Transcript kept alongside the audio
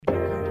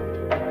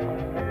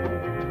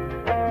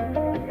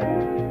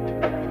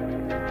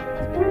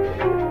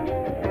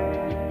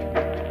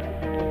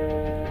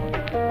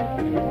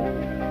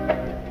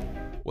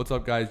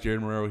What's up, guys?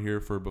 Jared Marrero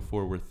here for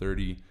Before We're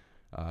 30.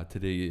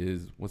 Today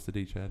is, what's the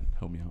date, Chad?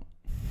 Help me out.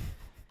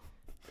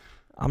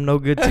 I'm no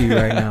good to you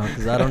right now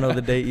because I don't know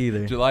the date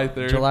either. July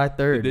 3rd. July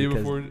 3rd. The day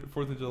before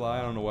 4th of July.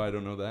 I don't know why I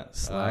don't know that.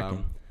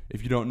 Slacking.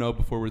 If you don't know,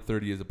 Before We're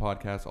 30 is a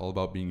podcast all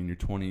about being in your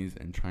 20s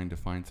and trying to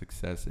find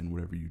success in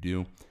whatever you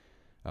do.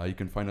 You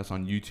can find us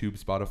on YouTube,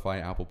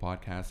 Spotify, Apple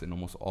Podcasts, and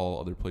almost all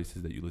other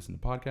places that you listen to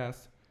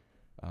podcasts.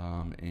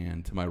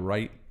 And to my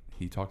right,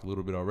 he talked a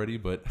little bit already,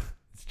 but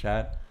it's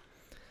Chad.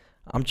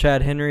 I'm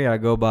Chad Henry. I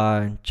go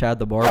by Chad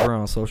the Barber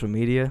on social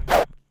media.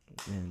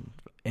 And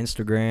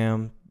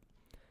Instagram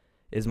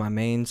is my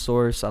main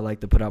source. I like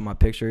to put out my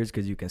pictures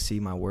because you can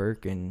see my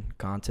work and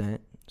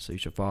content. So you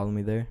should follow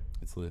me there.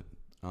 It's lit.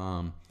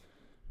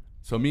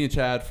 So me and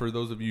Chad, for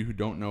those of you who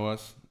don't know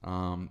us,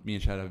 me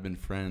and Chad have been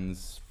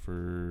friends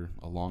for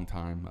a long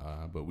time,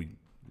 but we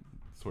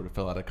sort of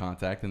fell out of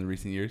contact in the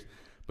recent years.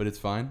 But it's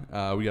fine.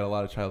 We got a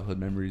lot of childhood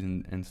memories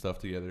and stuff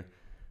together.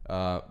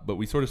 But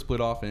we sort of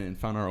split off and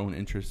found our own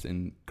interests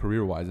in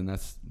career-wise, and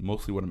that's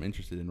mostly what I'm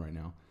interested in right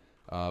now.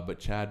 But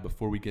Chad,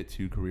 before we get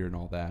to career and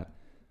all that,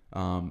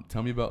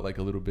 tell me about like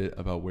a little bit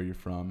about where you're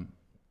from,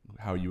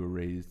 how you were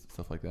raised,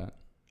 stuff like that.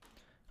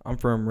 I'm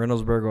from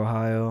Reynoldsburg,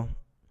 Ohio,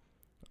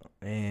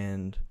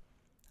 and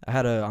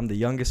I'm the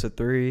youngest of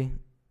three.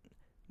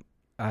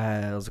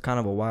 I was kind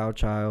of a wild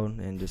child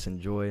and just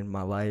enjoyed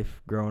my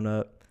life growing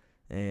up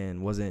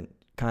and wasn't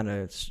kind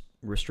of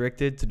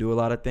restricted to do a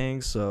lot of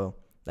things, so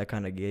that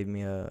kind of gave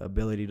me a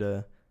ability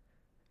to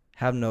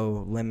have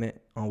no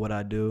limit on what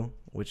I do,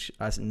 which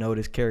I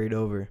noticed carried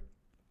over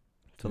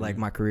to like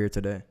my career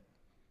today.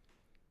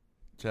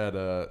 Chad,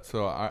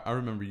 so I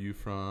remember you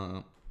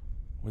from,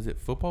 was it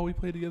football we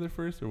played together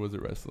first, or was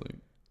it wrestling?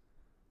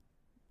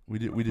 We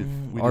did.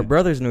 Our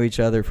brothers knew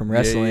each other from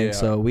wrestling,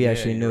 so we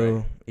actually knew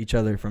right. each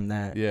other from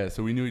that. Yeah,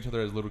 so we knew each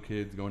other as little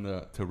kids going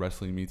to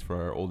wrestling meets for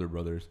our older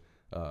brothers.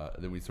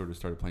 Then we sort of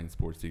started playing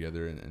sports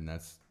together, and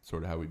that's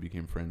sort of how we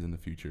became friends in the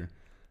future.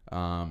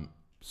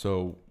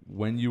 So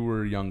when you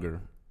were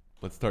younger,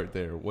 let's start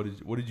there. What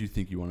did you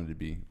think you wanted to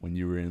be when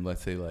you were in,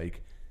 let's say,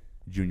 like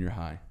junior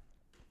high?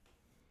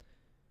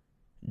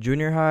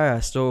 Junior high,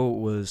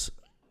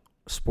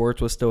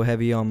 sports was still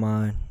heavy on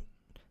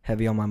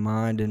my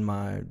mind and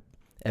my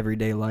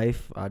everyday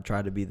life. I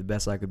tried to be the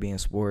best I could be in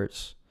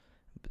sports.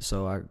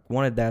 So I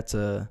wanted that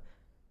to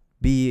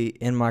be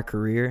in my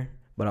career,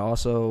 but I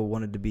also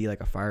wanted to be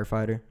like a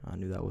firefighter. I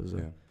knew that was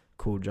a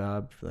cool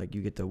job. Like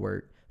you get to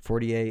work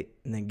 48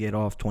 and then get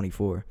off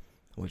 24,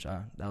 which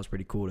that was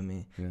pretty cool to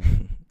me.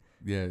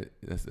 Yeah,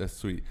 that's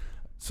sweet.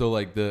 So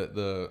like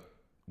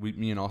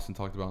me and Austin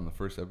talked about in the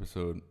first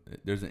episode,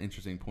 there's an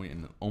interesting point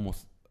in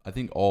almost, I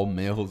think all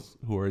males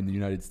who are in the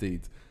United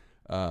States,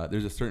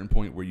 there's a certain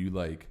point where you're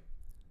like,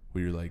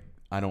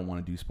 I don't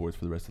want to do sports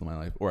for the rest of my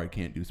life, or I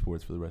can't do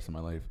sports for the rest of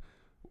my life.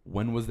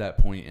 When was that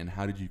point, and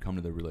how did you come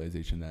to the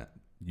realization that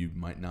you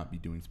might not be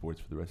doing sports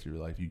for the rest of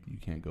your life? You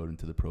can't go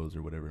into the pros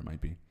or whatever it might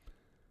be.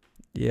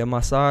 Yeah, my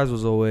size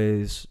was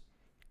always,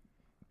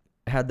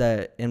 had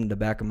that in the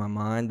back of my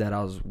mind that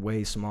I was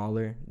way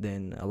smaller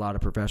than a lot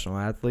of professional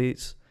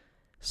athletes.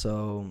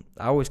 So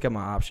I always kept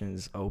my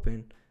options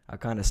open. I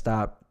kind of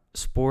stopped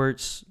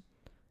sports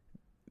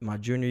my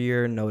junior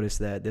year, noticed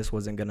that this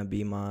wasn't going to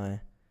be my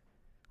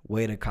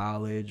way to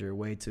college or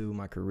way to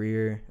my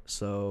career.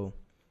 So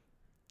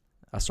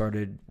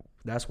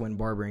that's when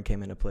barbering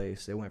came into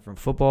place. It went from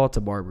football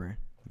to barbering.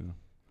 Yeah.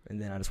 And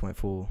then I just went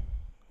full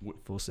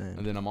send.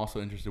 And then I'm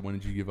also interested, when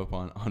did you give up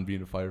on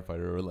being a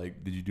firefighter, or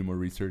like did you do more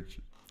research?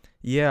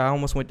 Yeah, I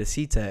almost went to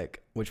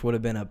C-Tech, which would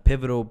have been a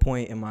pivotal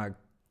point in my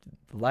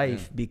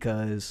life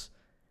because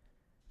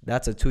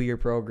that's a 2-year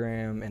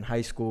program in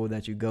high school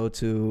that you go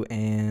to,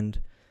 and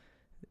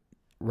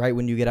right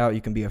when you get out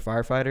you can be a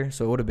firefighter.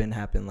 So it would have been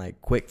happened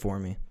like quick for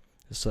me.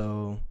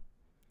 So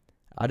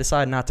I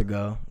decided not to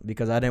go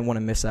because I didn't want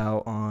to miss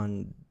out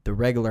on the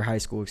regular high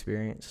school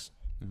experience.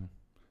 Yeah.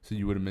 So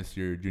you would have missed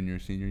your junior,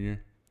 senior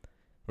year?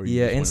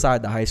 Yeah,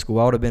 inside the high school.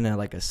 I would have been at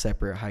like a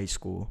separate high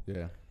school.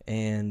 Yeah.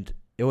 And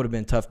it would have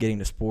been tough getting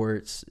to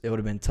sports. It would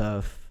have been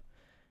tough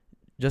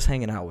just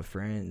hanging out with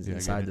friends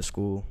inside the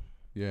school.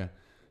 Yeah.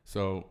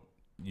 So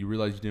you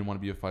realized you didn't want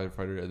to be a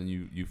firefighter, and then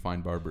you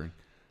find barbering.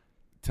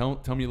 Tell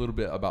me a little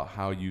bit about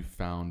how you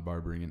found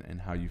barbering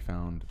and how you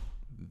found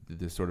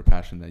this sort of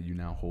passion that you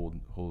now hold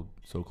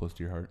so close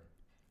to your heart.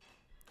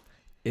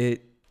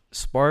 It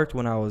sparked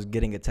when I was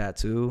getting a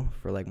tattoo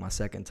for like my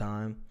second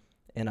time.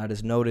 And I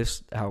just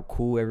noticed how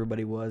cool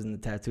everybody was in the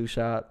tattoo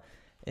shop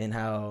and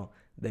how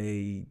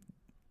they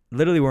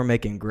literally were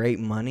making great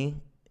money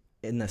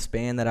in the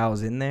span that I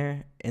was in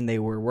there. And they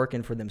were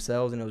working for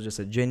themselves, and it was just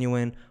a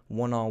genuine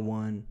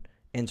one-on-one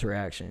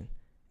interaction.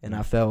 And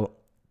I felt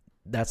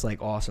that's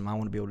like awesome. I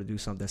want to be able to do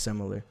something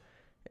similar.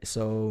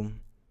 So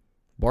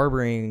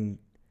barbering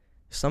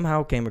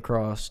somehow came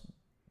across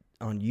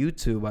on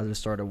YouTube. I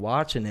just started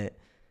watching it,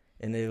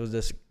 and it was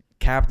just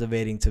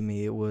captivating to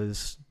me. It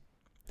was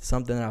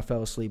something that I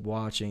fell asleep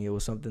watching. It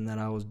was something that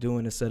I was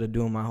doing instead of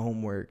doing my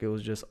homework. It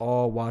was just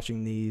all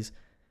watching these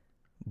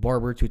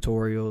barber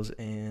tutorials,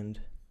 and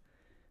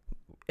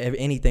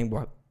anything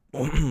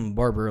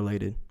barber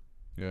related.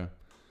 Yeah.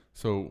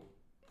 So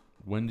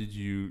when did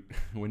you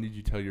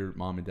tell your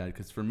mom and dad?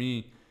 Because for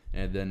me,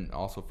 and then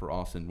also for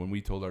Austin, when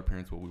we told our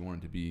parents what we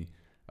wanted to be,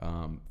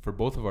 for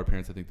both of our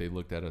parents, I think they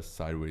looked at us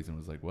sideways and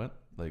was like, "What?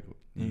 Like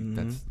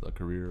that's a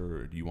career,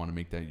 or do you want to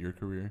make that your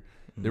career?"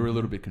 They were a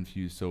little bit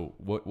confused. So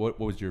what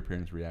was your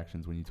parents'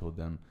 reactions when you told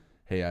them,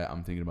 "Hey,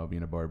 I'm thinking about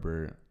being a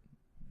barber"?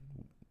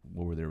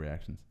 What were their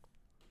reactions?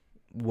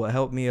 What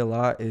helped me a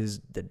lot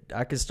is that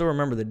I can still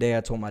remember the day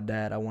I told my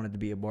dad I wanted to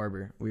be a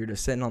barber. We were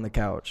just sitting on the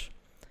couch.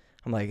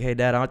 I'm like, "Hey,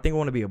 Dad, I think I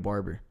want to be a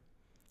barber."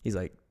 He's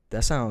like,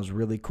 "That sounds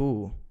really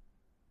cool."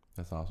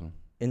 That's awesome.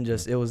 And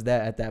just it was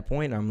that at that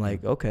point, I'm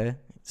like, okay.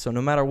 So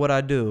no matter what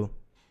I do,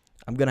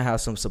 I'm going to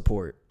have some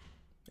support.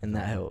 And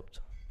that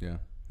helped. Yeah,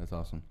 that's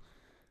awesome.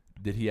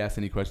 Did he ask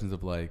any questions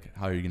of like,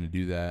 how are you going to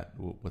do that?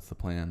 What's the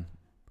plan?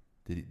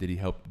 Did he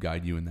help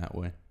guide you in that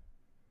way?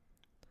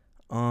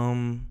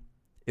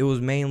 It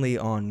was mainly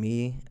on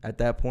me at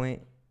that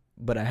point,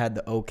 but I had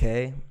the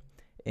okay,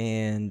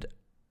 and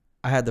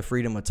I had the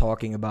freedom of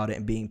talking about it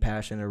and being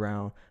passionate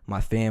around my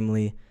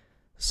family.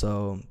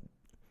 So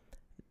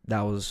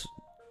that was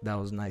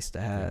nice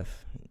to have.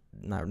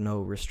 No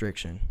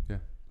restriction. Yeah.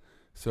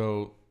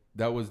 So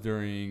that was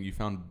during you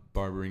found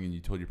barbering and you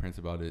told your parents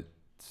about it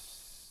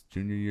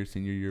junior year,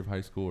 senior year of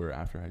high school, or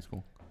after high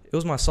school? It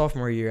was my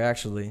sophomore year,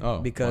 actually,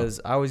 because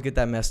I always get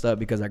that messed up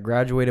because I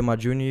graduated my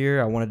junior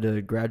year. I wanted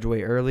to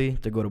graduate early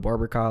to go to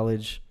barber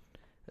college.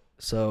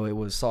 So it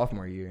was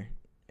sophomore year.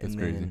 That's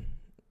crazy.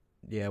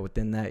 Yeah,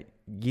 within that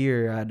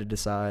year, I had to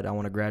decide I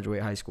want to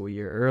graduate high school a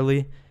year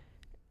early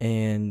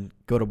and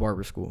go to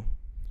barber school.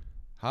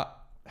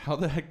 How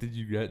the heck did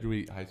you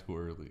graduate high school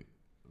early?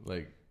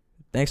 Like,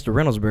 thanks to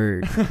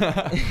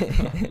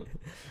Reynoldsburg.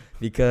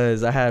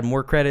 Because I had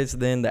more credits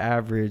than the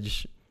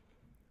average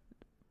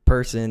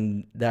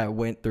person that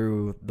went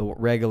through the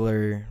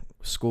regular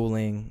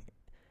schooling.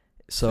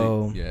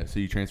 So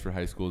you transfer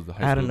high schools. The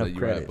high school that you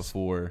were at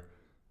before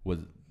was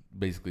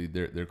basically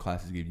their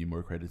classes gave you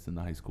more credits than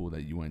the high school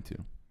that you went to.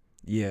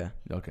 Yeah.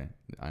 Okay,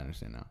 I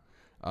understand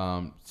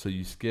now. So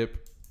you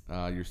skip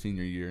your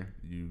senior year,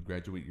 you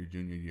graduate your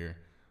junior year.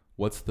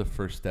 What's the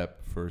first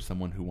step for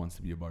someone who wants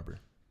to be a barber?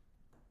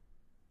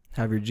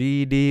 Have your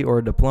GED or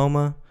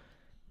diploma.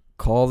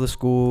 Call the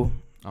school.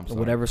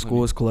 Whatever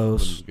school is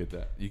close. Let me get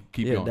that. You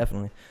keep going. Yeah,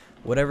 definitely.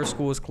 Whatever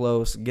school is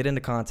close, get into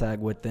contact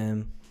with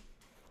them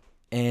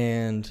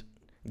and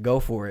go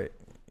for it.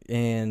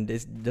 And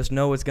just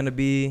know it's going to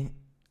be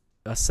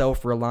a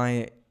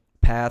self-reliant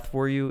path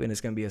for you, and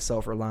it's going to be a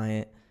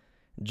self-reliant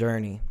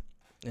journey.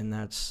 And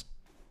that's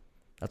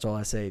all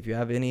I say. If you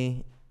have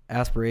any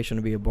aspiration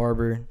to be a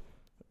barber,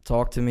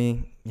 talk to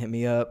me, hit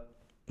me up,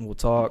 we'll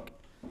talk,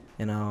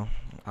 and I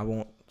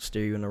won't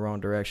steer you in the wrong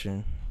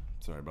direction.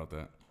 Sorry about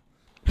that.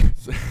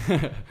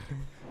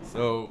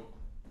 So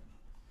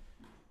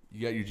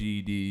you got your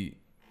GED,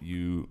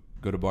 you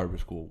go to barber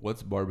school.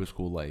 What's barber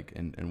school like,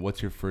 and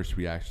what's your first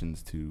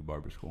reactions to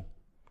barber school?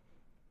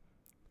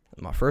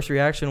 My first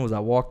reaction was I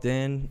walked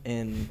in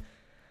and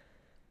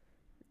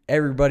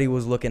everybody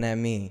was looking at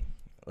me.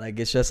 Like,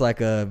 it's just like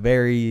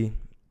it's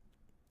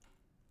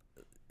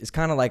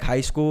kind of like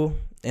high school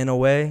in a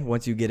way.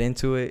 Once you get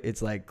into it,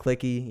 it's like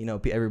clicky. You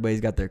know,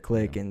 everybody's got their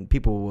clique, and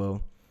people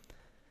will,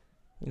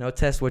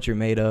 test what you're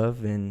made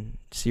of and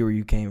see where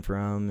you came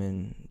from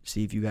and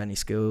see if you got any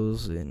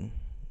skills, and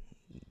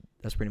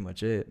that's pretty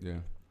much it. Yeah.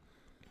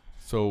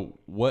 So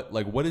what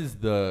is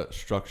the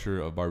structure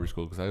of barber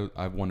school? Because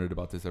I've wondered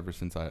about this ever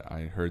since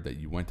I heard that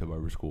you went to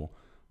barber school.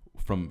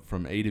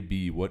 From A to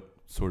B, what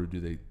sort of do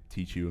they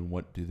teach you, and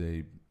what do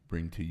they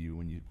bring to you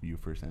when you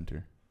first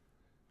enter?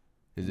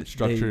 Is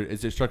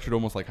it structured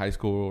almost like high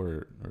school,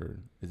 or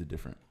is it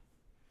different?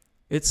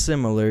 It's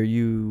similar.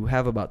 You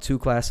have about 2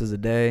 classes a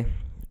day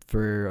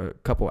for a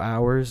couple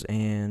hours,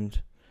 and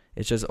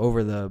it's just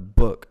over the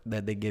book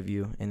that they give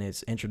you, and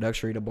it's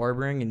introductory to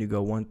barbering, and you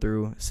go 1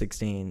 through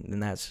 16,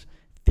 and that's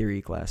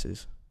theory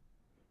classes.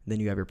 Then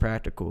you have your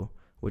practical,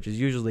 which is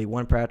usually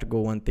 1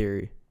 practical, 1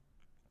 theory.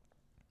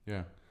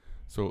 Yeah.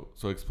 So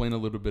explain a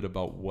little bit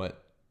about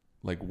what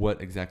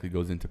exactly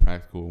goes into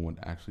practical and what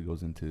actually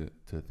goes into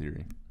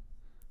theory.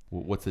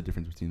 What's the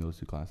difference between those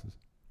 2 classes?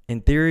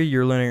 In theory,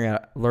 you're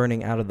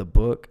learning out of the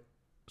book,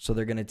 so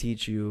they're going to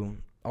teach you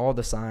all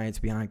the science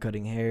behind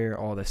cutting hair,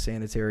 all the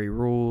sanitary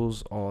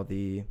rules, all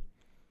the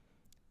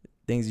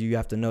things you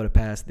have to know to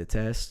pass the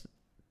test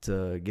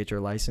to get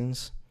your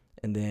license.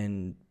 And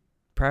then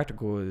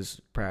practical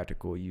is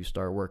practical. You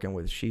start working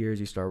with shears,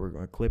 you start working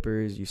with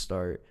clippers, you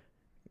start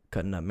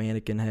cutting up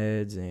mannequin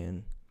heads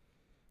and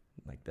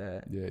like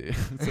that. Yeah.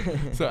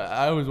 So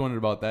I always wondered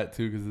about that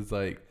too, because it's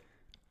like,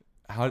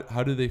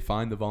 how do they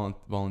find the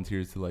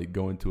volunteers to like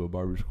go into a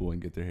barber school and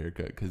get their hair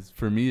cut? Because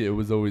for me, it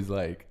was always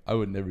like, I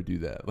would never do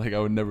that. Like, I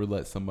would never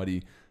let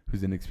somebody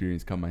who's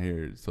inexperienced cut my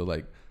hair. So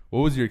like, what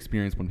was your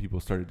experience when people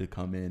started to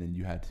come in and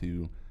you had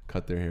to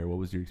cut their hair? What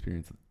was your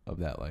experience of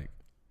that like?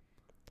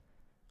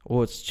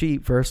 Well, it's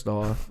cheap, first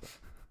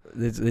off.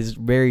 It's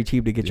very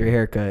cheap to get your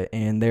hair cut,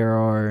 and there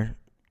are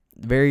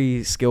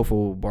very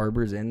skillful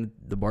barbers in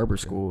the barber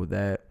school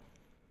that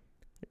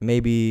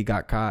maybe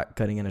got caught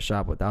cutting in a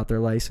shop without their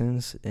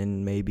license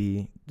and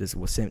maybe just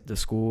was sent to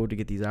school to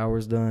get these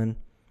hours done.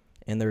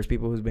 And there's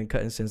people who's been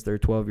cutting since they're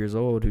 12 years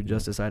old who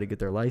just decided to get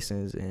their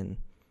license, and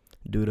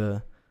due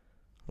to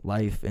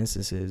life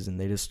instances, and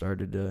they just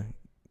started to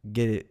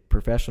get it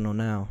professional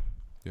now.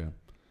 Yeah.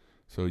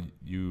 So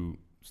you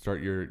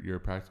start your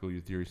practical,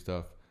 your theory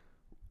stuff.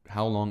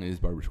 How long is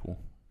barber school?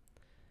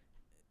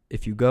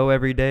 If you go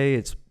every day,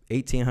 it's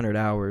 1,800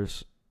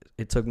 hours.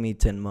 It took me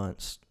 10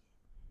 months.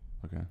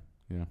 Okay.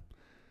 Yeah.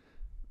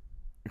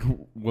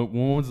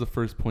 When was the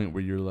first point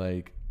where you're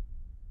like,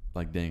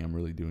 dang, I'm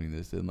really doing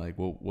this? And like,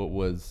 what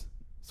was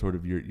sort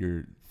of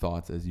your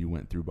thoughts as you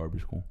went through barber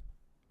school?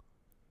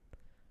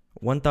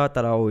 One thought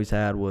that I always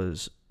had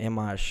was, am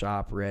I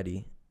shop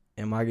ready?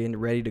 Am I getting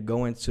ready to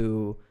go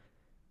into,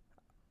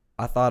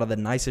 I thought of the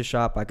nicest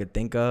shop I could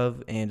think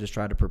of and just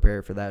try to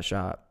prepare for that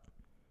shop.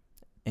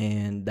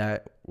 And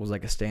that was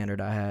like a standard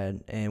I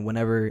had. And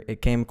whenever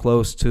it came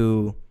close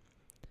to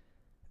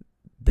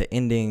the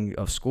ending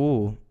of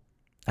school,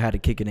 I had to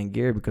kick it in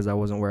gear because I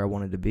wasn't where I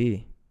wanted to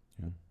be.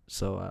 Yeah.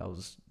 So I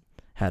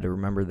had to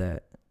remember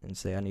that and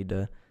say I need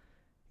to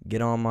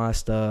get on my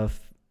stuff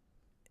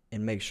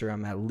and make sure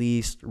I'm at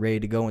least ready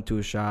to go into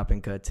a shop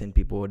and cut 10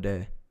 people a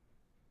day.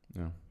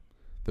 Yeah.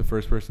 The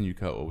first person you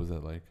cut, what was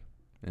that like?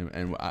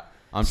 And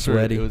I'm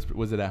sweaty. Sure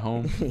was it at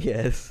home?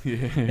 Yes. Yeah.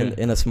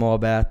 In a small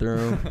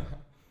bathroom.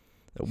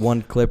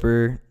 One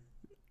clipper,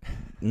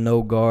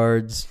 no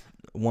guards,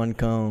 one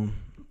comb,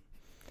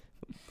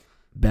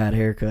 bad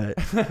haircut.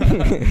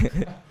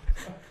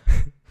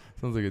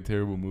 Sounds like a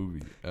terrible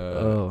movie.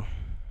 Oh.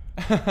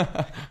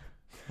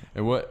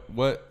 And what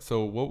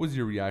was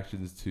your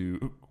reactions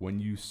to when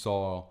you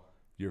saw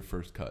your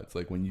first cuts?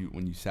 Like when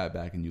you sat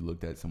back and you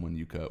looked at someone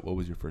you cut, what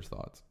was your first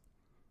thoughts?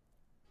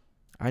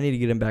 I need to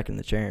get him back in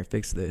the chair and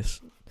fix this.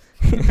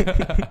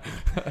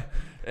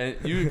 And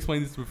you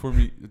explained this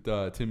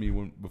to me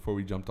before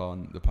we jumped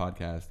on the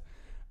podcast.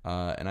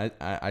 And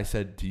I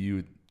said to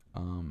you,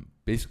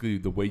 basically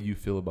the way you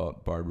feel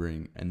about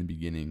barbering in the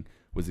beginning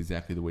was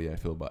exactly the way I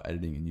feel about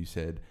editing. And you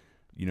said,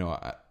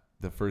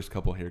 the first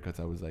couple haircuts,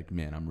 I was like,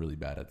 man, I'm really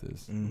bad at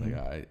this. Mm-hmm.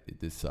 Like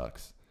this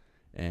sucks.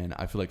 And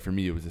I feel like for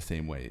me, it was the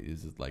same way.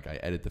 Is like I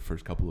edit the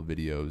first couple of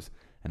videos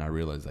and I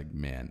realized like,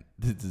 man,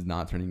 this is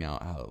not turning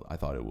out how I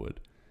thought it would.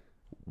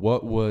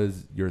 What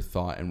was your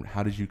thought and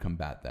how did you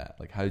combat that?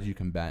 Like, how did you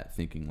combat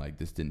thinking like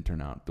this didn't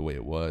turn out the way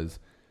it was?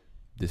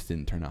 This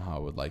didn't turn out how I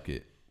would like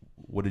it.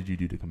 What did you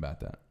do to combat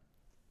that?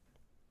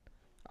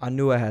 I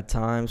knew I had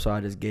time, so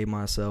I just gave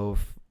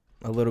myself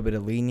a little bit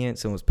of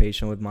lenience and was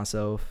patient with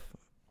myself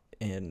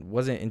and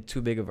wasn't in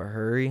too big of a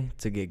hurry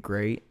to get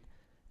great.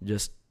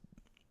 Just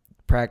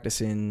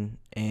practicing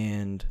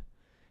and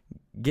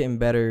getting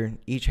better.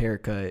 Each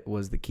haircut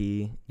was the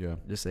key. Yeah.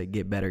 Just say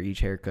get better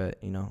each haircut.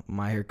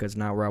 My haircut's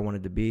not where I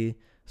wanted to be,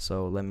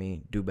 so let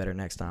me do better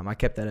next time. I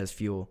kept that as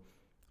fuel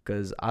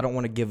because I don't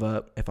want to give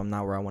up if I'm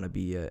not where I want to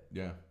be yet.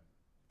 Yeah,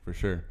 for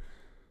sure.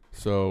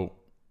 So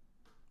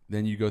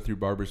then you go through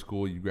barber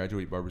school, you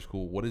graduate barber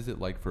school. What is it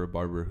like for a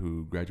barber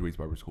who graduates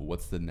barber school?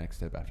 What's the next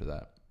step after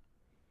that?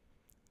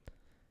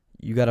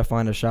 You got to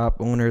find a shop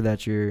owner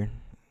that you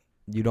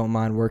don't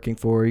mind working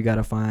for. You got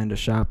to find a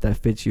shop that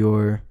fits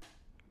your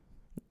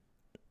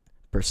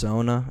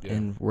persona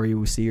and where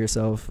you see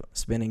yourself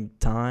spending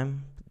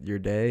time, your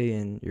day,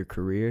 and your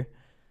career.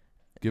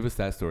 Give us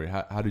that story.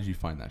 How did you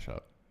find that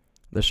shop?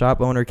 The shop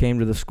owner came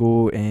to the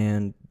school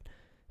and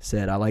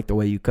said, I like the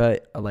way you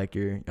cut. I like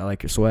your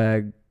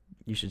swag.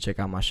 You should check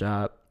out my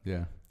shop.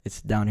 Yeah.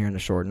 It's down here in the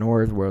short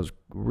north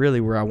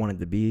where I wanted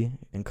to be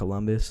in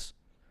Columbus.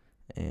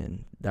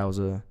 And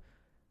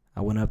I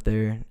went up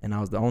there and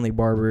I was the only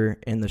barber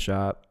in the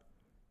shop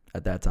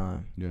at that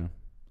time. Yeah.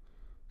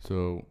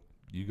 So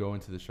you go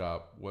into the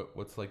shop.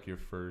 What's like your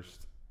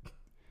first,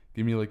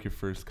 give me like your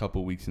first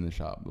couple weeks in the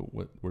shop.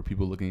 Were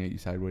people looking at you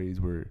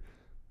sideways? Were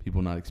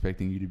people not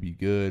expecting you to be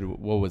good?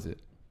 What was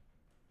it?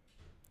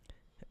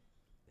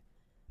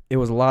 It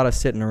was a lot of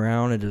sitting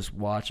around and just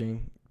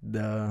watching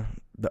the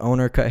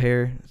owner cut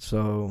hair,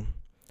 so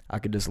I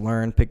could just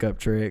learn, pick up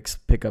tricks,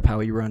 pick up how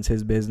he runs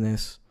his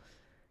business,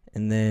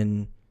 and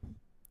then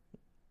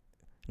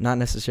not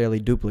necessarily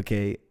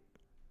duplicate,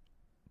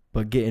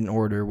 but get in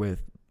order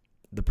with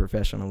the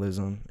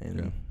professionalism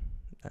and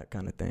that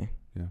kind of thing.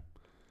 Yeah.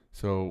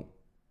 So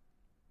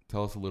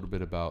tell us a little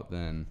bit about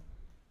then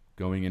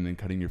going in and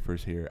cutting your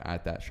first hair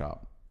at that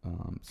shop.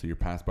 So you're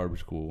past barber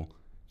school.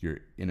 You're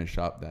in a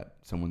shop that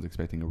someone's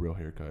expecting a real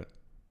haircut.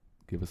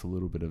 Give us a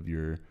little bit of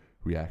your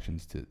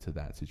reactions to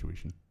that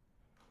situation.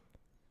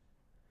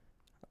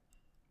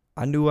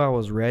 I knew I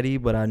was ready,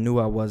 but I knew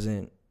I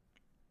wasn't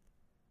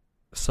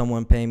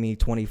someone paying me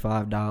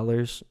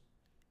 $25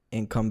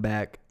 and come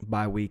back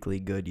bi-weekly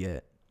good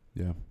yet.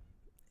 Yeah.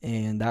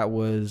 And that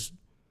was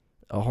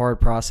a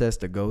hard process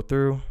to go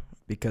through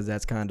because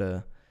that's kind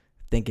of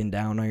thinking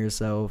down on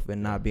yourself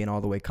and not being all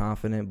the way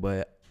confident,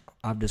 but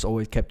I've just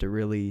always kept it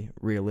really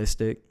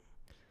realistic.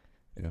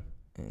 Yeah.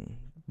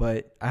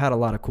 But I had a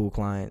lot of cool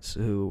clients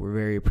who were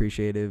very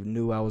appreciative,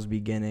 knew I was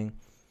beginning,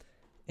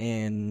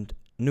 and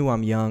knew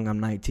I'm young.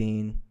 I'm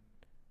 19.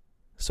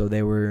 So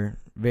they were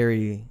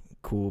very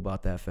cool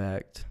about that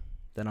fact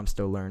that I'm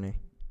still learning.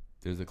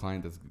 There's a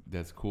client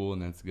that's cool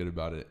and that's good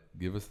about it.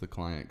 Give us the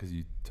client, because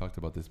you talked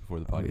about this before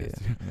the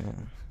podcast. Yeah.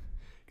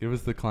 Give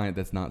us the client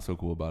that's not so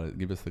cool about it.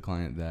 Give us the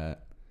client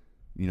that,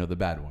 the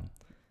bad one.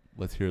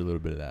 Let's hear a little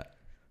bit of that.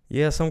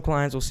 Yeah, some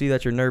clients will see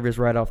that you're nervous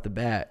right off the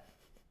bat,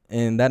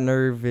 and that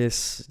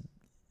nervous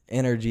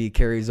energy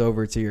carries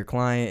over to your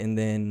client, and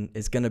then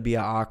it's going to be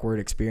an awkward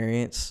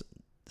experience.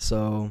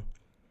 So,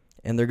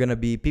 and they're going to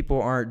be,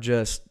 people aren't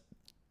just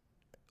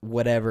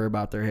whatever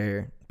about their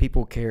hair.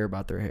 People care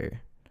about their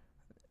hair.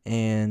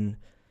 And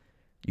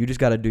you just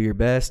got to do your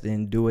best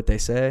and do what they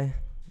say.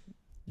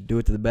 Do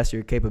it to the best of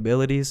your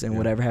capabilities, and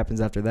whatever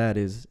happens after that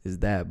is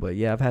that. But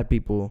yeah, I've had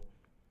people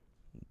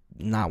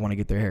not want to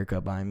get their hair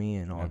cut by me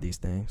and all these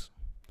things.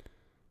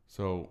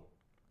 So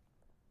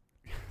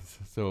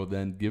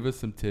then give us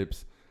some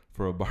tips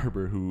for a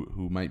barber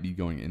who might be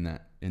going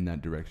in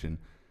that direction.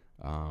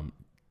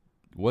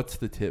 What's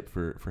the tip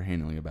for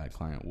handling a bad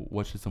client?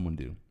 What should someone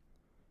do?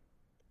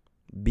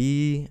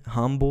 Be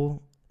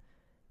humble.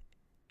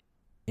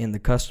 And the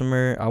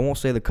customer, I won't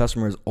say the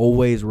customer is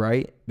always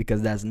right,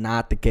 because that's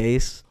not the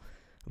case,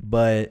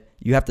 but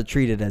you have to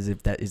treat it as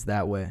if that is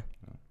that way.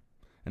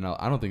 And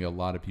I don't think a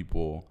lot of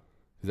people,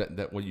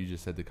 that what you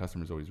just said, the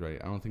customer's always right.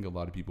 I don't think a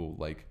lot of people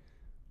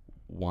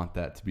want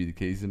that to be the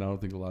case. And I don't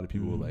think a lot of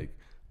people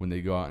when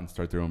they go out and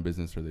start their own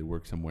business or they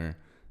work somewhere,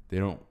 they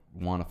don't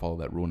want to follow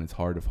that rule, and it's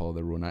hard to follow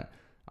that rule. And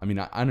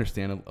I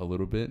understand a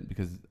little bit,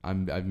 because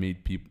I've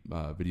made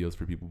videos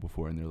for people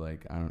before, and they're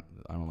like, I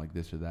don't like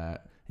this or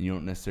that. And you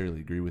don't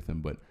necessarily agree with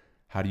them, but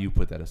how do you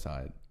put that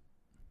aside?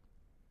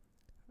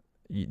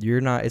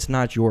 It's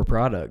not your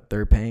product.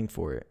 They're paying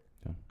for it.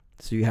 Yeah.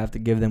 So you have to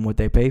give them what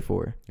they pay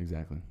for.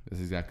 Exactly.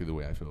 That's exactly the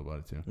way I feel about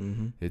it too.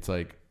 Mm-hmm. It's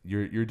like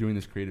you're doing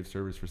this creative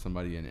service for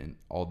somebody, and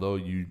although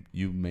you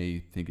may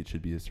think it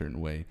should be a certain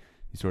way,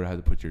 you sort of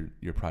have to put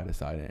your pride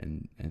aside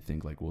and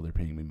think like, well, they're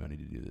paying me money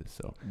to do this.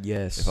 So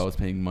yes, if I was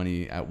paying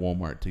money at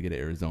Walmart to get to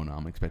Arizona,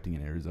 I'm expecting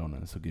an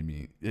Arizona. So give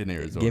me an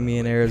Arizona. Give me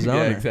an Arizona.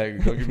 Yeah,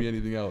 exactly. Don't give me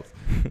anything else.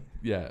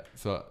 Yeah.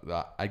 So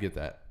I get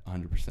that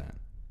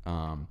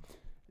 100%.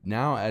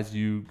 Now, as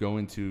you go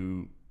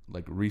into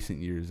like recent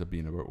years of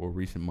being or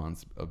recent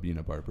months of being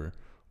a barber,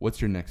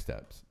 what's your next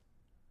steps?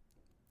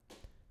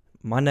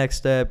 My next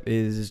step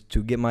is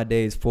to get my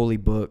days fully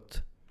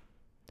booked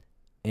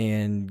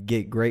and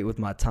get great with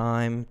my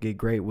time,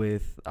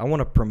 I want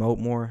to promote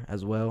more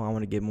as well. I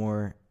want to get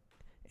more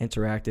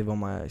interactive on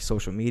my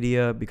social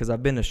media, because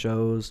I've been to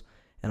shows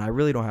and I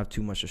really don't have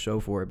too much to show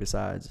for it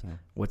besides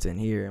what's in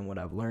here and what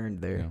I've learned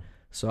there. Yeah.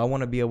 So I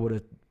want to be able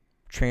to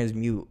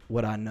transmute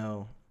what I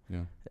know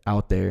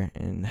out there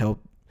and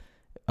help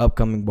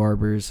upcoming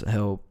barbers,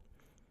 help,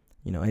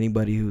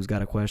 anybody who's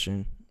got a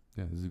question.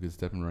 Yeah, this is a good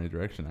step in the right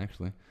direction,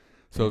 actually.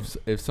 So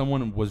if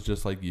someone was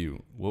just like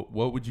you,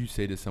 what would you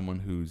say to someone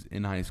who's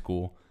in high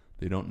school,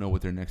 they don't know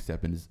what their next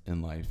step is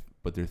in life,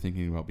 but they're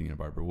thinking about being a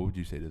barber? What would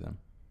you say to them?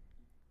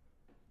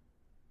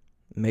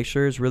 Make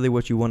sure it's really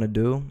what you want to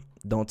do.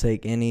 Don't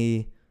take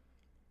any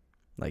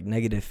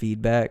negative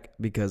feedback,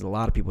 because a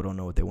lot of people don't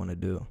know what they want to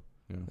do.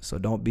 Yeah. So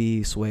don't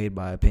be swayed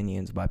by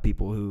opinions by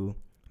people who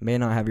may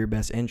not have your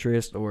best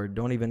interest or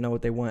don't even know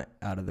what they want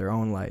out of their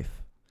own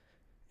life.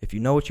 If you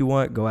know what you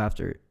want, go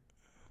after it.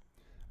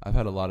 I've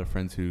had a lot of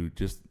friends who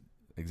just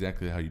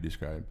exactly how you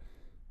described.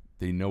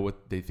 They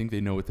think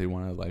they know what they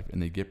want out of life,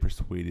 and they get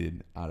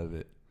persuaded out of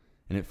it.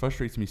 And it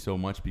frustrates me so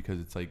much, because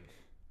it's like,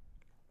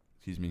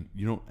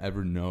 you don't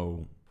ever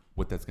know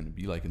what that's going to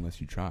be like unless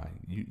you try.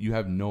 You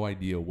have no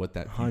idea what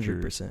that future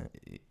 100%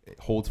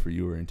 holds for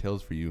you or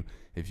entails for you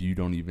if you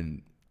don't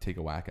even take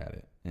a whack at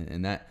it.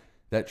 And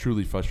that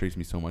truly frustrates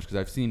me so much, because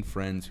I've seen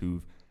friends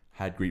who've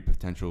had great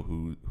potential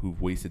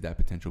who've wasted that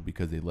potential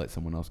because they let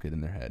someone else get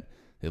in their head.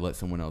 They let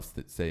someone else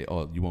say,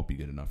 oh, you won't be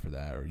good enough for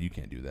that, or you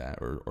can't do that,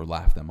 or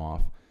laugh them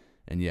off.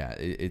 And yeah,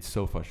 it's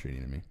so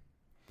frustrating to me.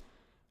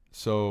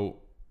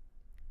 So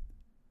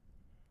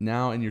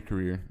now in your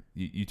career,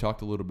 you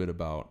talked a little bit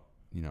about,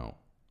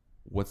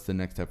 what's the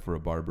next step for a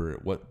barber,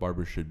 what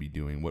barbers should be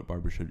doing, what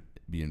barbers should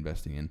be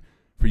investing in.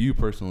 For you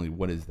personally,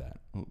 what is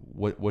that?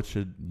 What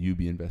should you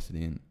be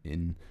investing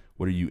in?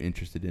 What are you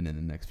interested in the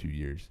next few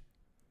years?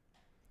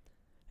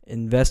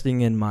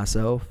 Investing in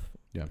myself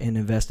and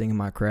investing in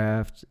my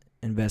craft,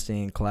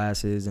 investing in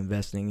classes,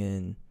 investing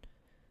in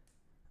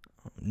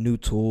new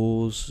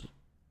tools,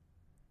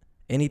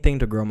 anything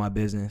to grow my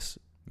business,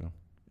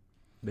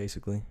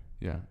 basically.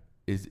 Yeah.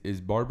 Is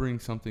barbering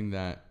something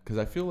that, because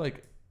I feel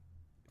like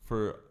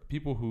for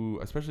people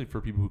especially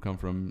for people who come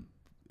from,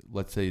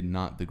 let's say,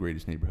 not the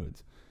greatest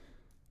neighborhoods,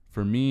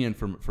 for me and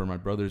for my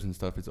brothers and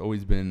stuff, it's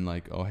always been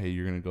like, oh, hey,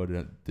 you're going to go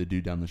to the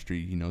dude down the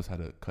street. He knows how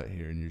to cut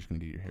hair, and you're just going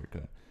to get your hair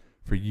cut.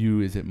 For you,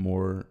 is it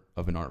more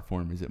of an art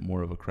form? Is it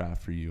more of a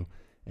craft for you?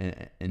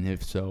 And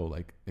if so,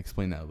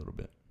 explain that a little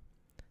bit.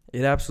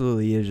 It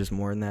absolutely is just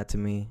more than that to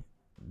me,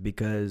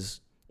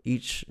 because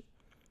each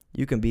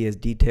You can be as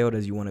detailed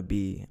as you want to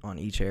be on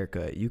each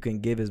haircut. You can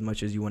give as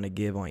much as you want to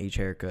give on each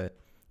haircut.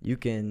 You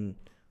can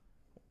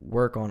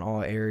work on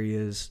all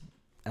areas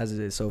as it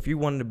is. So if you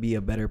want to be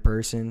a better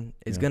person,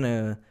 it's going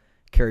to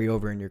carry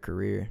over in your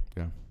career.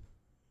 Yeah.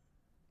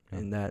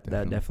 And that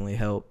definitely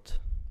helped.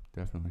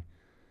 Definitely.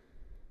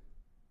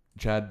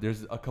 Chad,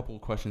 there's a couple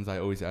of questions I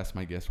always ask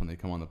my guests when they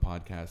come on the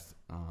podcast.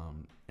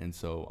 And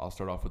so I'll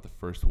start off with the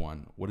first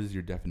one. What is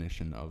your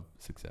definition of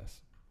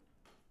success?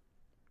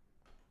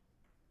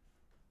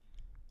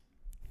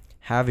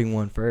 Having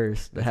one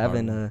first.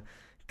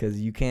 Because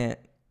you can't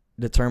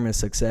determine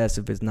success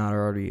if it's not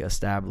already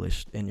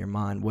established in your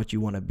mind what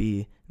you want to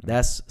be.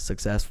 That's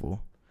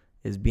successful,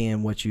 is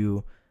being what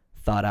you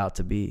thought out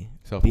to be.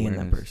 Being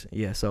that person.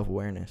 Yeah,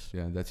 self-awareness.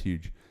 Yeah, that's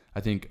huge.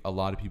 I think a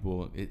lot of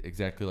people,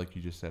 exactly like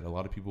you just said, a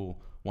lot of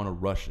people want to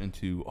rush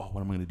into,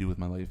 what am I going to do with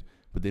my life?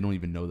 But they don't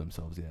even know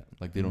themselves yet.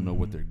 Like, they don't know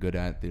what they're good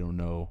at. They don't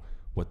know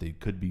what they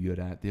could be good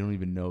at. They don't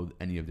even know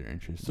any of their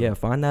interests. So,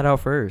 find that out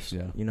first.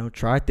 Yeah.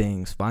 Try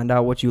things. Find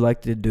out what you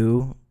like to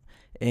do.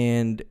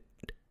 And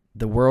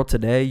the world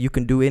today, you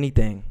can do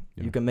anything.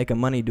 Yeah. You can make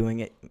money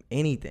doing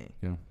anything.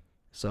 Yeah.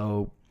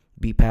 So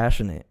be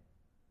passionate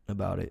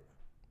about it.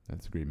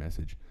 That's a great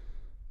message.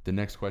 The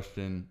next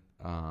question,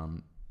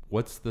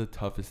 what's the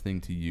toughest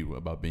thing to you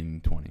about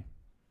being 20?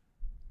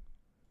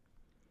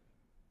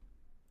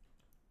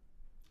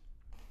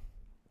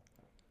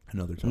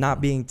 Another tough Not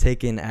one. being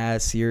taken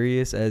as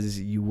serious as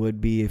you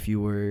would be if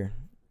you were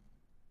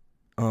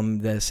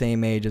the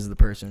same age as the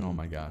person. Oh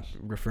my gosh.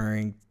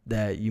 Referring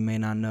that you may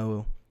not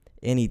know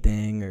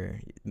anything or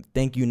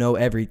think you know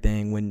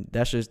everything, when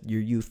that's just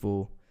your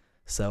youthful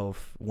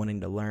self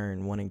wanting to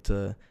learn, wanting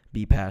to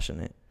be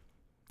passionate.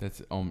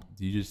 That's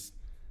you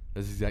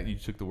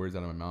took the words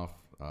out of my mouth.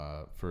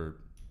 For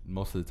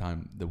most of the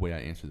time, the way I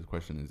answer this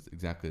question is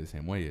exactly the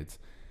same way. It's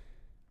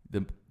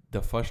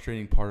the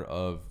frustrating part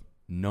of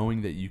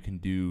knowing that you can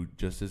do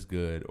just as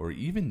good or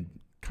even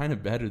kind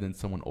of better than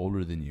someone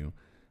older than you,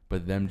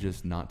 but them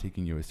just not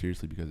taking you as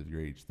seriously because of your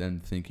age.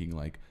 Them thinking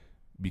like,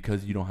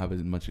 because you don't have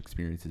as much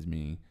experience as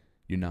me,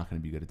 you're not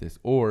going to be good at this.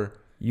 Or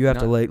you have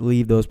to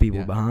leave those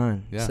people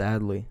behind,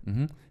 sadly.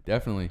 Mm-hmm,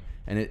 definitely.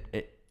 And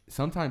it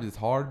sometimes it's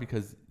hard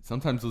because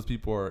sometimes those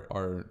people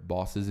are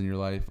bosses in your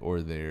life,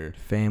 or they're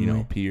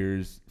family,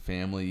 peers,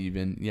 family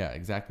even. Yeah,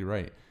 exactly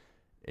right.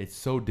 It's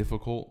so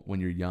difficult when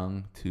you're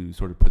young to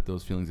sort of put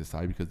those feelings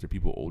aside because they're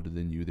people older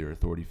than you. They're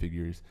authority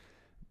figures.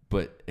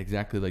 But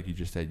exactly like you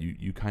just said,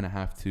 you kind of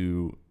have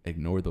to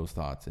ignore those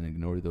thoughts and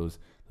ignore those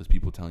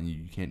people telling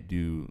you can't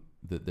do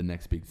the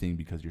next big thing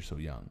because you're so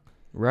young.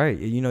 Right.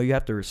 You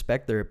have to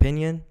respect their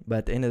opinion. But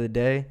at the end of the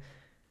day,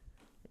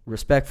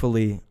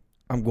 respectfully,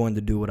 I'm going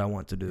to do what I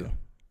want to do.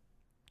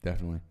 Yeah,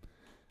 definitely.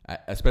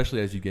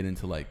 Especially as you get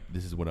into like,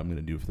 this is what I'm going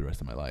to do for the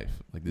rest of my life.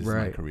 Like, this is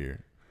my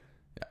career.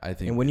 I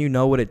think. And when you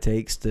know what it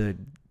takes to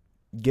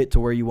get to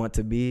where you want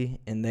to be,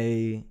 and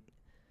they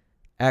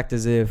act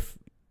as if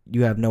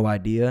you have no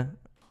idea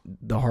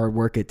the hard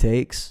work it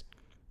takes,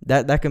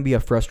 that can be a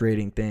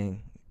frustrating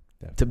thing.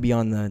 Definitely. To be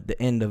on the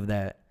end of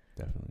that.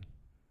 Definitely.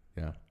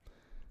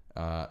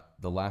 Yeah.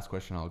 The last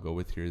question I'll go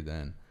with here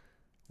then.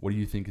 What do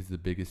you think is the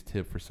biggest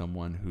tip for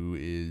someone who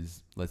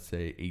is, let's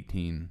say,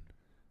 18?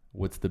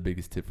 What's the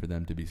biggest tip for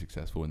them to be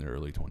successful in their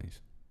early 20s?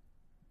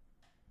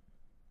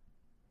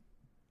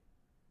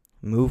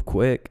 Move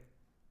quick.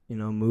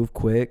 Move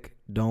quick.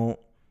 Don't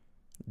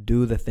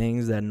do the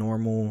things that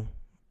normal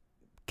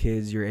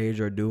kids your age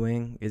are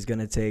doing. It's going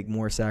to take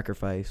more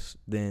sacrifice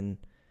than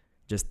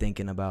just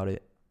thinking about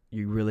it.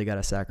 You really got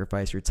to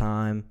sacrifice your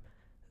time,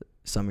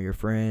 some of your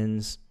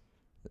friends,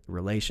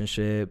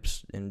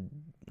 relationships, and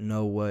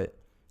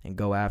and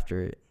go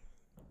after it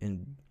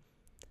and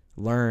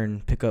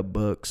learn, pick up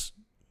books,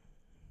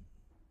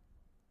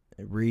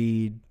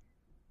 read.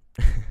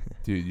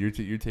 Dude,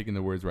 you're taking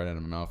the words right out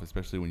of my mouth,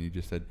 especially when you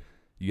just said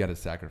you got to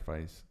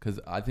sacrifice. Because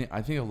I think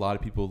a lot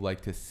of people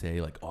like to say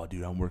like, "Oh,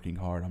 dude, I'm working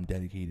hard, I'm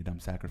dedicated, I'm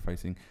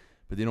sacrificing,"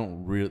 but they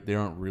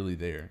aren't really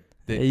there.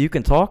 You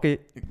can talk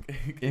it,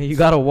 and you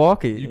gotta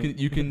walk it.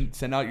 You can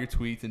send out your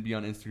tweets and be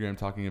on Instagram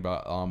talking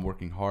about I'm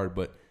working hard,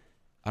 but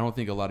I don't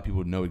think a lot of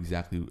people know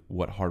exactly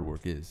what hard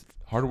work is.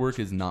 Hard work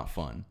is not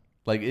fun.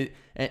 Like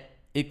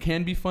it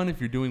can be fun if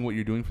you're doing what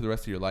you're doing for the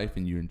rest of your life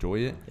and you enjoy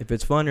it. If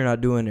it's fun, you're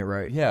not doing it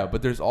right. Yeah,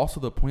 but there's also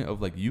the point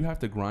of like you have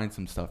to grind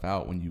some stuff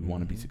out when you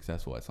want to be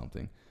successful at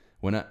something.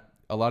 When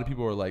a lot of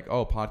people are like,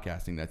 "Oh,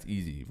 podcasting, that's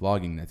easy.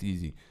 Vlogging, that's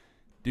easy."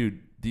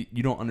 Dude,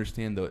 you don't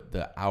understand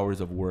the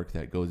hours of work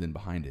that goes in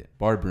behind it.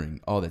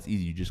 Barbering, that's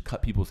easy. You just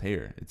cut people's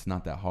hair. It's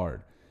not that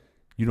hard.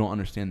 You don't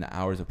understand the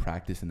hours of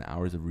practice and the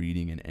hours of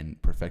reading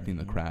and perfecting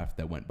the craft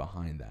that went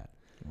behind that.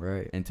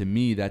 Right. And to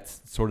me,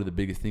 that's sort of the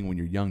biggest thing when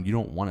you're young. You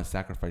don't want to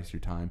sacrifice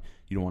your time.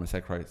 You don't want to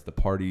sacrifice the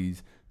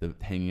parties, the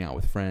hanging out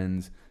with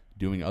friends,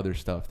 doing other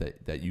stuff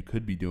that you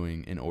could be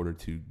doing in order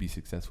to be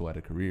successful at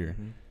a career.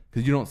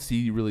 Because you don't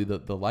see really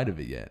the light of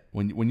it yet.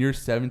 When you're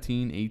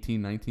 17,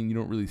 18, 19, you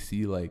don't really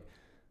see like,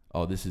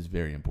 oh, this is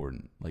very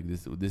important. Like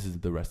this is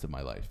the rest of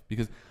my life.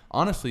 Because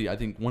honestly, I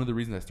think one of the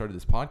reasons I started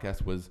this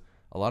podcast was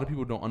a lot of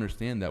people don't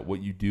understand that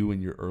what you do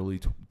in your early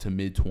to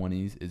mid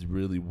 20s is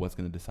really what's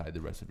going to decide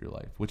the rest of your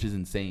life, which is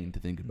insane to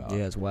think about.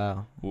 Yeah, it's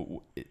wow.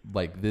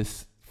 Like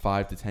this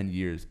 5 to 10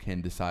 years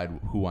can decide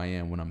who I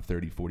am when I'm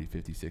 30, 40,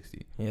 50,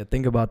 60. Yeah,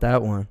 think about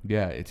that one.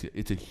 Yeah,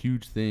 it's a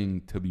huge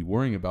thing to be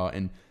worrying about.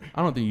 And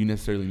I don't think you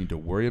necessarily need to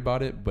worry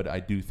about it, but I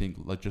do think,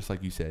 just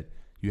like you said,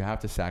 you have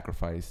to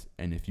sacrifice.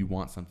 And if you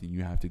want something,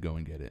 you have to go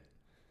and get it.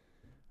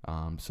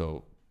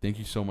 So thank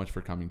you so much for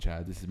coming,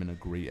 Chad. This has been a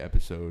great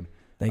episode.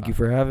 Thank you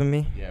for having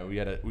me. Yeah, we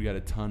got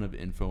a ton of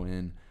info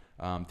in.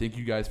 Thank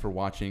you guys for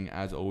watching.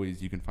 As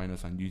always, you can find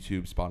us on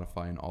YouTube,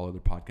 Spotify, and all other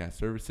podcast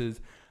services.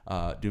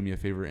 Do me a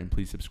favor and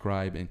please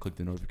subscribe and click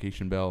the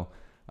notification bell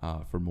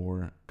for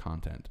more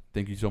content.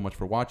 Thank you so much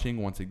for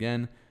watching. Once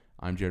again,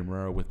 I'm Jared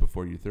Marrero with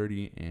Before You're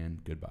 30,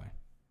 and goodbye.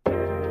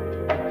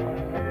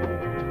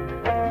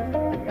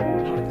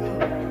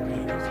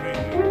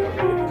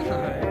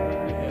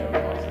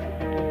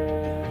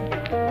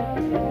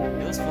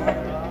 It was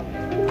fun.